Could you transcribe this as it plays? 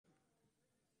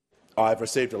I have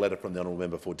received a letter from the honourable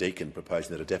member for Deakin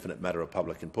proposing that a definite matter of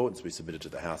public importance be submitted to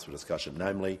the House for discussion,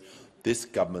 namely this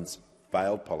government's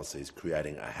failed policies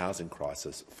creating a housing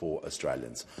crisis for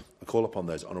Australians. I call upon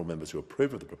those honourable members who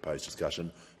approve of the proposed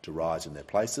discussion to rise in their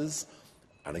places,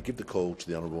 and I give the call to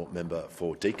the honourable member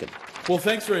for Deakin. Well,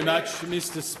 thanks very much,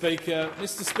 Mr Speaker.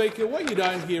 Mr Speaker, what you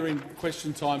don't hear in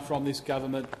question time from this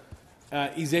government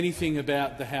is anything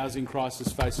about the housing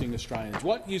crisis facing Australians.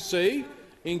 What you see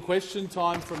in question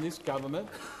time from this government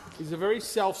is a very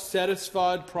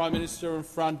self-satisfied Prime Minister and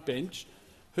front bench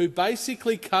who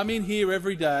basically come in here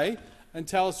every day and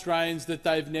tell Australians that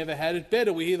they've never had it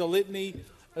better. We hear the litany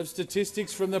of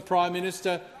statistics from the Prime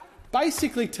Minister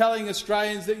basically telling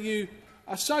Australians that you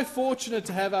are so fortunate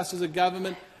to have us as a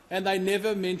government, and they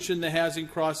never mention the housing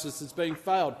crisis that's being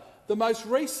failed. The most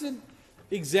recent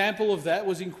example of that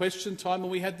was in question time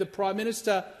when we had the Prime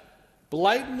Minister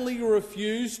blatantly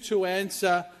refuse to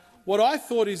answer what I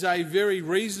thought is a very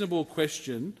reasonable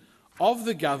question of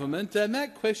the government, and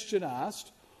that question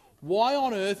asked, why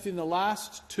on earth in the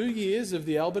last 2 years of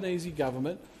the Albanese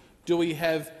government do we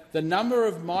have the number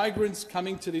of migrants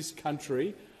coming to this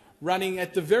country running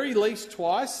at the very least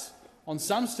twice, on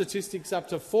some statistics up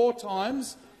to 4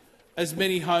 times as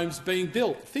many homes being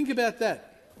built? Think about that.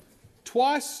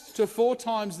 Twice to 4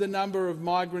 times the number of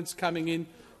migrants coming in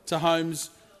to homes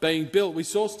being built. We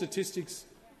saw statistics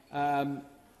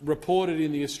reported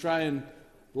in The Australian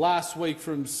last week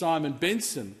from Simon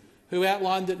Benson, who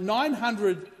outlined that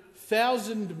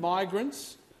 900,000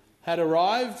 migrants had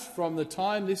arrived from the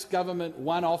time this government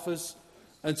won office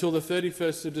until the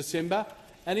 31st of December.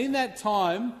 And in that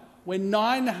time, when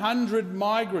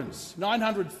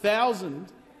 900,000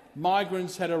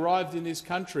 migrants had arrived in this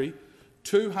country,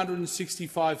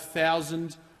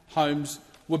 265,000 homes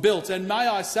were built. And may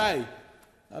I say,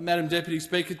 Madam Deputy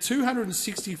Speaker,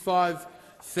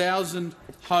 265,000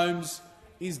 homes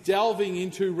is delving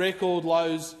into record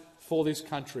lows for this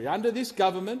country. Under this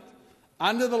government,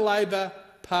 under the Labor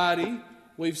Party,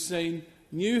 we've seen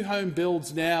new home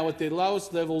builds now at their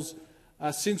lowest levels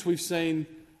since we've seen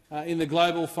in the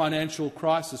global financial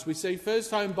crisis. We see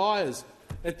first home buyers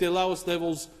at their lowest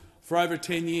levels for over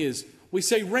 10 years. We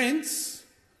see rents,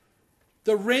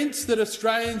 the rents that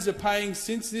Australians are paying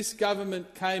since this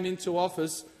government came into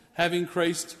office have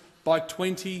increased by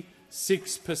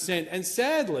 26%. And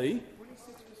sadly,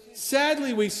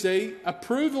 we see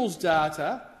approvals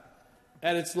data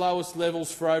at its lowest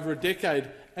levels for over a decade.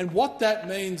 And what that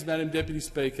means, Madam Deputy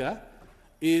Speaker,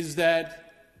 is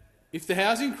that if the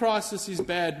housing crisis is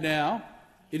bad now,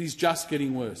 it is just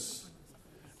getting worse.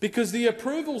 Because the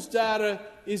approvals data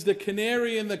is the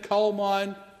canary in the coal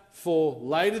mine for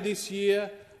later this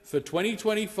year, for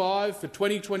 2025, for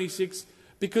 2026,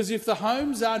 because if the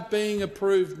homes aren't being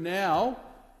approved now,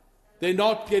 they're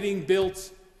not getting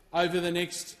built over the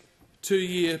next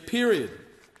 2-year period.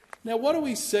 Now, what do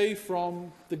we see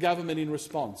from the government in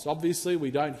response? Obviously,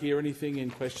 we don't hear anything in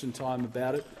question time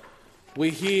about it. We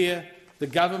hear the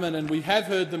government, and we have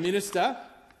heard the minister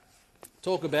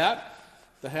talk about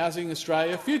the Housing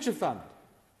Australia Future Fund.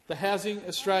 The Housing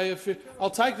Australia I'll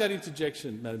take that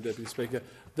interjection, Madam Deputy Speaker.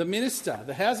 The minister,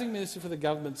 the housing minister for the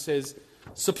government, says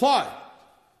supply.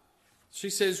 She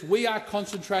says we are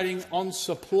concentrating on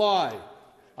supply.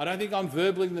 I don't think I'm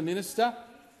verballing the minister.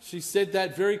 She said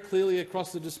that very clearly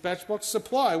across the dispatch box.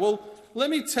 Supply. Well, let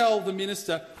me tell the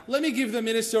minister. Let me give the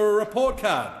minister a report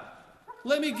card.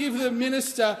 Let me give the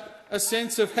minister a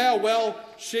sense of how well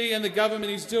she and the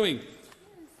government is doing.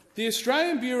 The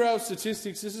Australian Bureau of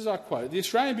Statistics, this is I quote, the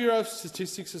Australian Bureau of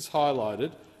Statistics has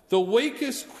highlighted the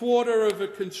weakest quarter of a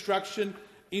construction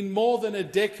in more than a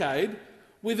decade,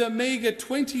 with a meagre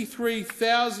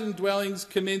 23,000 dwellings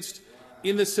commenced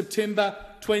in the September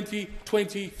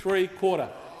 2023 quarter.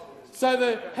 So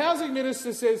the housing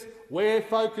minister says we're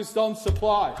focused on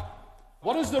supply.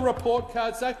 What does the report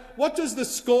card say? What does the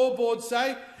scoreboard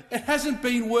say? It hasn't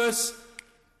been worse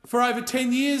for over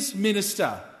 10 years,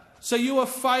 Minister. So you are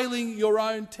failing your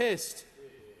own test.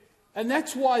 And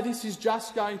that's why this is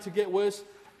just going to get worse.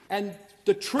 And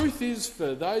the truth is,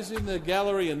 for those in the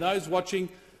gallery and those watching,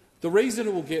 the reason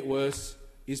it will get worse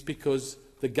is because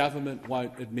the government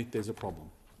won't admit there's a problem.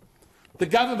 The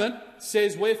government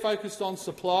says we're focused on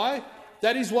supply.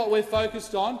 That is what we're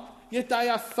focused on, yet they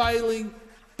are failing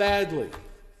badly.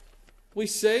 We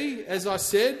see, as I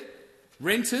said,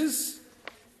 renters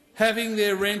having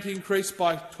their rent increased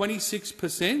by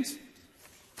 26%,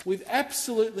 with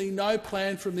absolutely no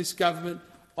plan from this government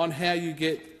on how you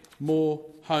get more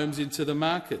homes into the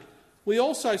market. We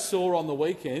also saw on the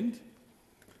weekend,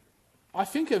 I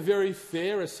think, a very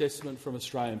fair assessment from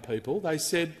Australian people. They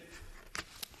said,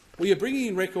 well, you're bringing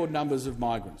in record numbers of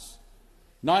migrants.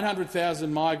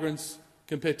 900,000 migrants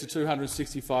compared to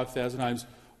 265,000 homes.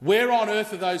 Where on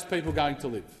earth are those people going to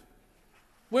live?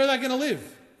 Where are they going to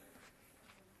live?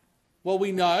 Well,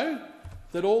 we know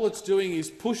that all it's doing is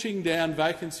pushing down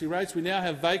vacancy rates. We now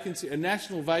have a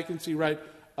national vacancy rate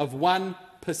of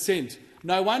 1%.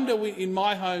 No wonder in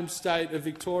my home state of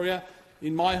Victoria,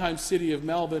 in my home city of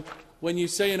Melbourne, when you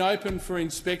see an open for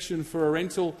inspection for a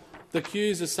rental, the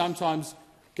queues are sometimes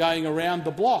going around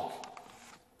the block.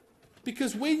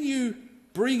 Because when you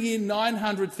bring in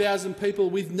 900,000 people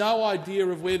with no idea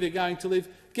of where they're going to live,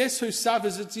 guess who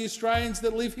suffers? It's the Australians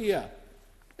that live here.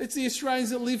 It's the Australians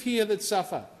that live here that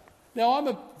suffer. Now, I'm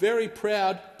a very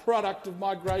proud product of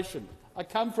migration. I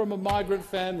come from a migrant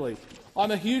family.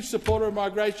 I'm a huge supporter of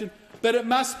migration, but it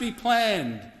must be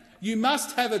planned. You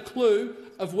must have a clue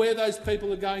of where those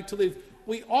people are going to live.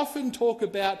 We often talk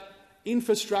about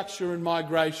infrastructure and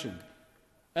migration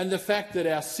and the fact that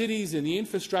our cities and the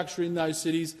infrastructure in those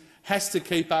cities has to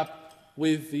keep up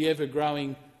with the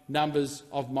ever-growing numbers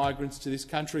of migrants to this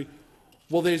country.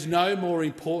 Well, there's no more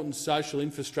important social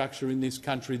infrastructure in this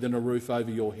country than a roof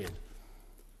over your head.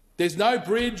 There's no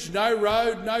bridge, no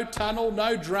road, no tunnel,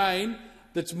 no drain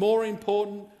that's more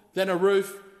important than a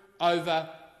roof over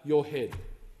your head.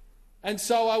 And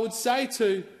so I would say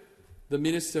to the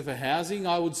Minister for Housing,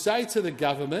 I would say to the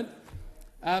government,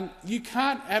 you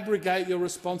can't abrogate your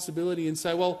responsibility and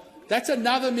say, well, that's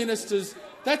another minister's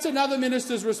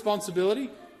responsibility.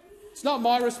 It's not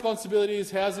my responsibility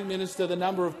as Housing Minister, the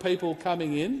number of people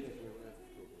coming in.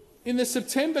 In the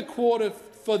September quarter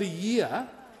for the year,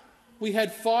 we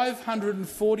had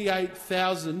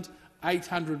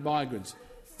 548,800 migrants.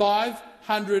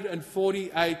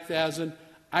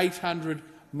 548,800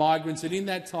 migrants. And in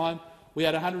that time, we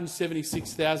had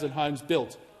 176,000 homes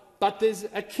built. But there's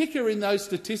a kicker in those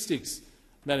statistics,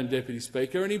 Madam Deputy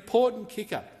Speaker, an important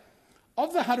kicker.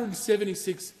 Of the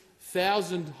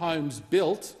 176,000 homes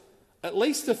built, at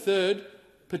least a third,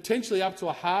 potentially up to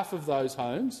a half of those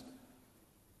homes,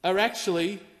 are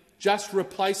actually just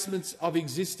replacements of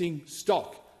existing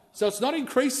stock. So it's not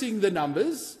increasing the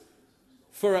numbers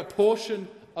for a portion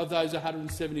of those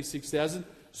 176,000.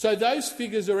 So those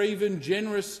figures are even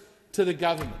generous to the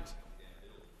government.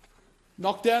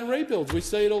 Knockdown rebuilds, we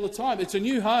see it all the time. It's a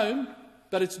new home,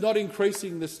 but it's not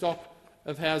increasing the stock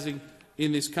of housing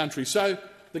in this country. So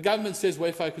the government says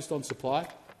we're focused on supply.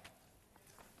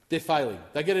 They're failing.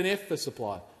 They get an F for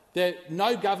supply.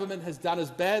 No government has done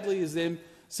as badly as them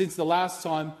since the last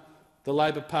time the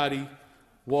Labor Party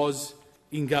was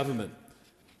in government.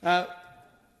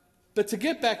 But to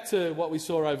get back to what we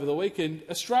saw over the weekend,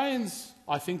 Australians,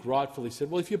 I think rightfully said,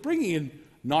 well, if you're bringing in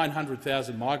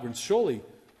 900,000 migrants, surely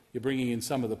you're bringing in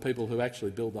some of the people who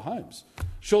actually build the homes.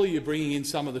 Surely you're bringing in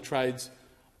some of the trades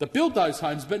that build those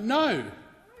homes. But no,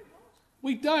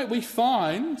 we don't. We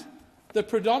find that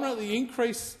predominantly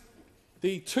increase,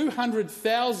 the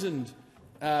 200,000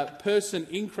 person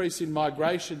increase in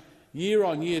migration year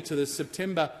on year to the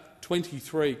September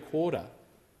 23 quarter,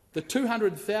 the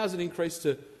 200,000 increase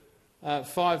to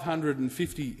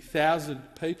 550,000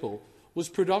 people was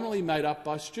predominantly made up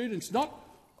by students, not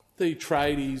the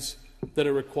tradies that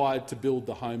are required to build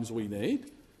the homes we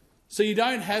need. So you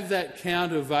don't have that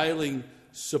countervailing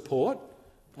support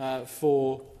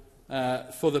for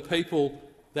the people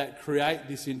that create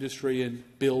this industry and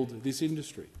build this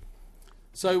industry.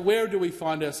 So where do we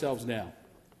find ourselves now?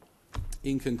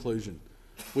 In conclusion,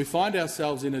 we find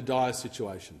ourselves in a dire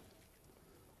situation.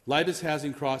 Labor's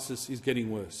housing crisis is getting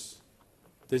worse.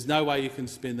 There's no way you can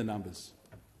spin the numbers.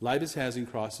 Labor's housing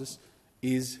crisis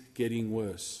is getting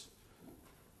worse.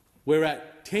 We're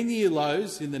at 10-year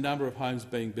lows in the number of homes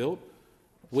being built.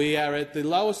 We are at the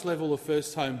lowest level of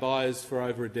first-home buyers for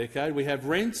over a decade. We have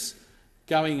rents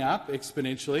going up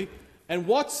exponentially. And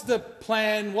what's the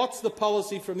plan, what's the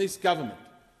policy from this government?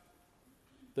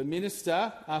 The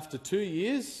minister, after 2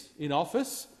 years in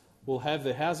office, will have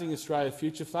the Housing Australia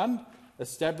Future Fund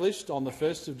established on the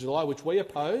 1st of July, which we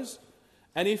oppose.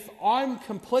 And if I'm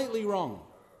completely wrong,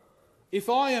 if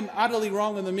I am utterly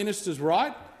wrong and the minister's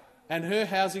right, and her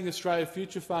Housing Australia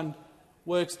Future Fund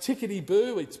works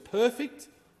tickety-boo, it's perfect,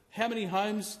 how many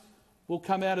homes will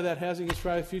come out of that Housing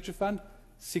Australia Future Fund?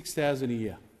 6,000 a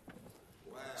year.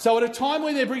 Wow. So at a time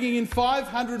when they're bringing in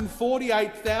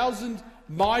 548,000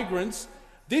 migrants,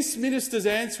 this minister's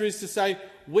answer is to say,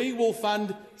 we will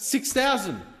fund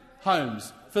 6,000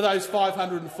 homes for those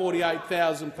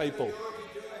 548,000 people.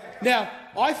 Now,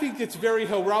 I think it's very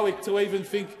heroic to even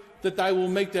think that they will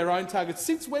meet their own targets.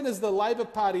 Since when has the Labor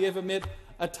Party ever met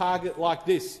a target like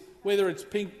this, whether it's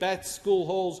pink bats, school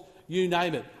halls, you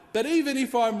name it? But even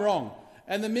if I'm wrong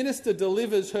and the minister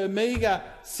delivers her meagre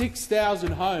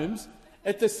 6,000 homes,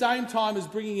 at the same time as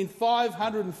bringing in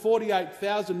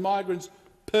 548,000 migrants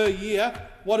per year.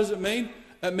 What does it mean?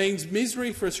 It means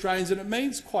misery for Australians, and it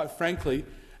means, quite frankly,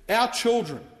 our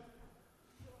children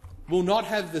will not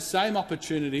have the same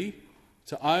opportunity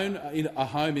to own a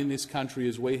home in this country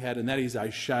as we had, and that is a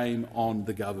shame on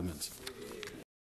the government.